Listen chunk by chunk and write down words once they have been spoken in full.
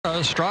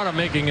Estrada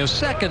making his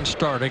second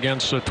start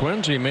against the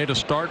Twins. He made a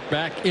start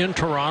back in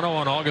Toronto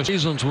on August.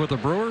 Seasons with the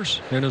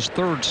Brewers in his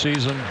third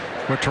season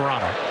with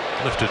Toronto.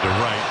 Lifted to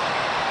right.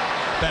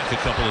 Back a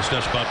couple of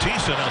steps.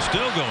 Bautista now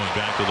still going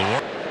back to the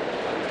wall.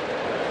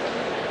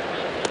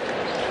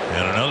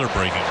 And another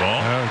breaking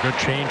ball. Good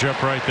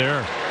changeup right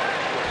there.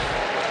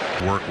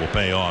 Work will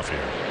pay off here.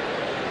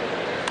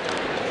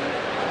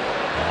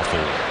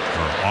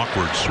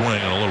 Awkward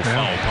swing and a little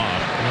foul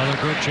pop.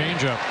 Another good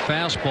changeup.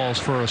 Fastballs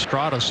for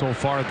Estrada so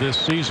far this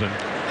season.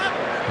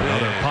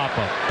 Another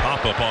pop-up.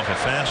 Pop-up off a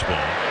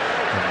fastball.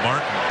 And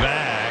Martin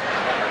back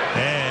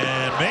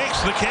and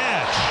makes the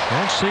catch.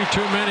 Don't see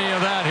too many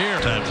of that here.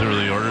 Time through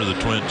the order, the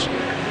Twins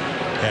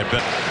had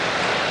better.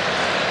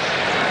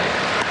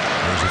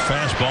 There's a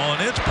fastball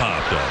and it's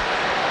popped up.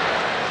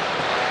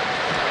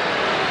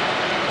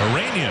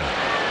 Arania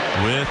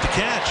with the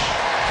catch.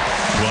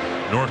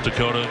 North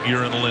Dakota,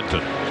 you're in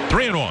Linton.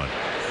 3-1.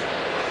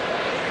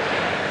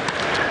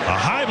 A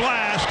high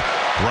blast,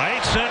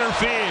 right center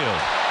field.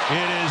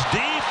 It is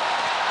deep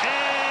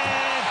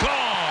and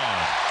gone.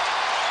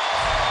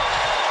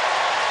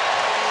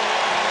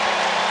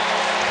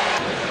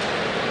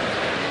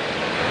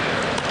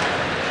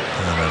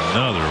 And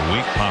another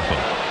weak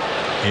pop-up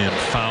in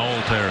foul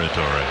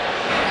territory.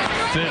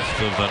 Fifth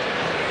of the.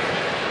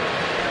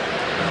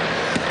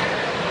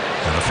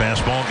 And a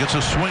fastball gets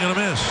a swing and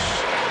a miss.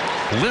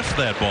 Lift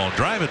that ball,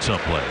 drive it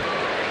someplace.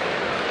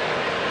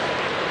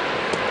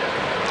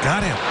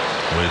 Got him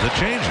with a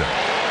changeup.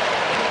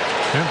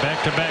 And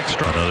back-to-back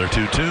strike. Another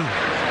 2-2.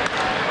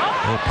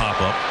 Little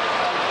pop-up.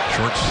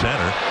 Short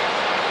center.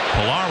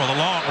 Pilar with a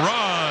long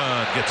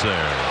run. Gets there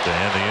to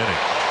end the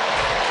inning.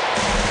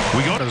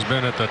 Has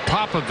been at the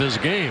top of his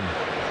game.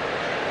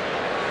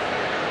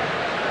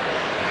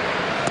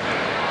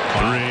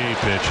 3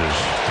 pitches,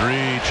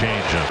 3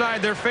 changeups.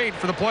 Decide their fate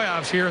for the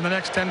playoffs here in the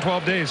next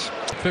 10-12 days.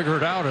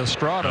 Figured out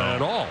Estrada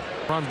at all.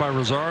 Run by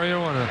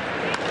Rosario and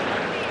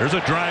there's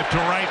a drive to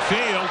right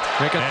field.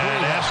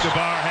 And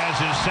Escobar has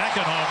his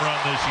second home run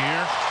this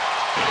year.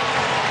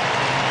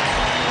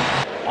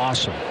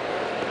 Awesome.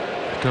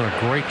 Done a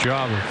great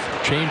job of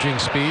changing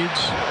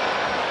speeds.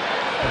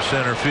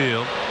 Center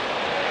field.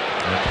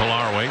 And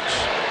Pilar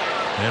waits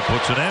and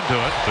puts an end to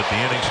it. But the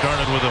inning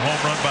started with a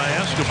home run by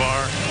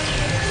Escobar.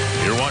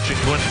 You're watching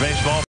Twins baseball.